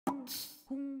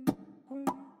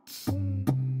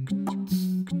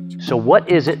So what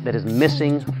is it that is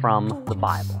missing from the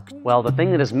Bible? Well, the thing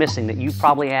that is missing that you've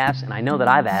probably asked, and I know that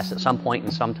I've asked at some point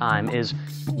in some time, is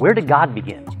where did God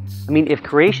begin? I mean, if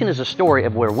creation is a story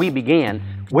of where we began,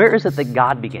 where is it that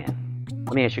God began?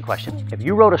 Let me ask you a question. If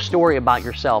you wrote a story about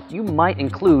yourself, you might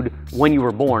include when you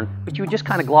were born, but you would just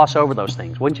kind of gloss over those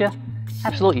things, wouldn't you?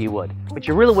 Absolutely you would. But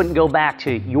you really wouldn't go back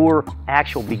to your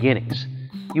actual beginnings.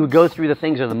 You would go through the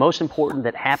things that are the most important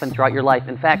that happened throughout your life.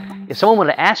 In fact, if someone were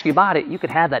to ask you about it, you could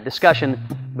have that discussion,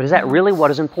 but is that really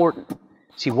what is important?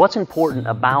 See, what's important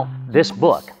about this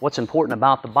book, what's important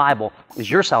about the Bible, is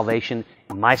your salvation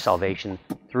and my salvation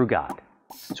through God.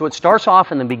 So it starts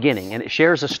off in the beginning, and it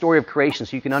shares the story of creation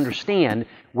so you can understand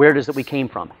where it is that we came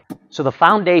from. So the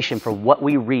foundation for what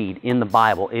we read in the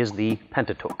Bible is the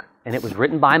Pentateuch, and it was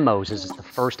written by Moses. It's the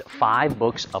first 5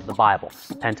 books of the Bible,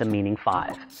 Penta meaning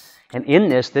 5. And in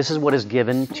this is what is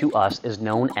given to us is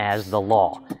known as the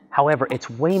law. However, it's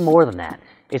way more than that.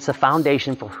 It's the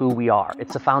foundation for who we are.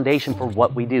 It's the foundation for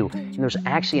what we do. And there's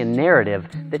actually a narrative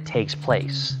that takes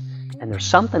place. And there's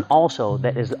something also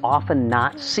that is often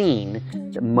not seen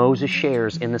that Moses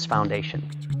shares in this foundation.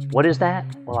 What is that?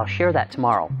 Well, I'll share that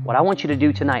tomorrow. What I want you to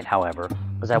do tonight, however,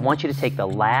 is I want you to take the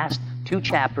last 2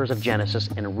 chapters of Genesis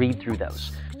and read through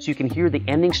those so you can hear the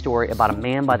ending story about a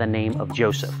man by the name of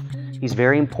Joseph. He's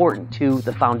very important to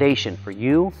the foundation for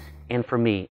you and for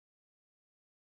me.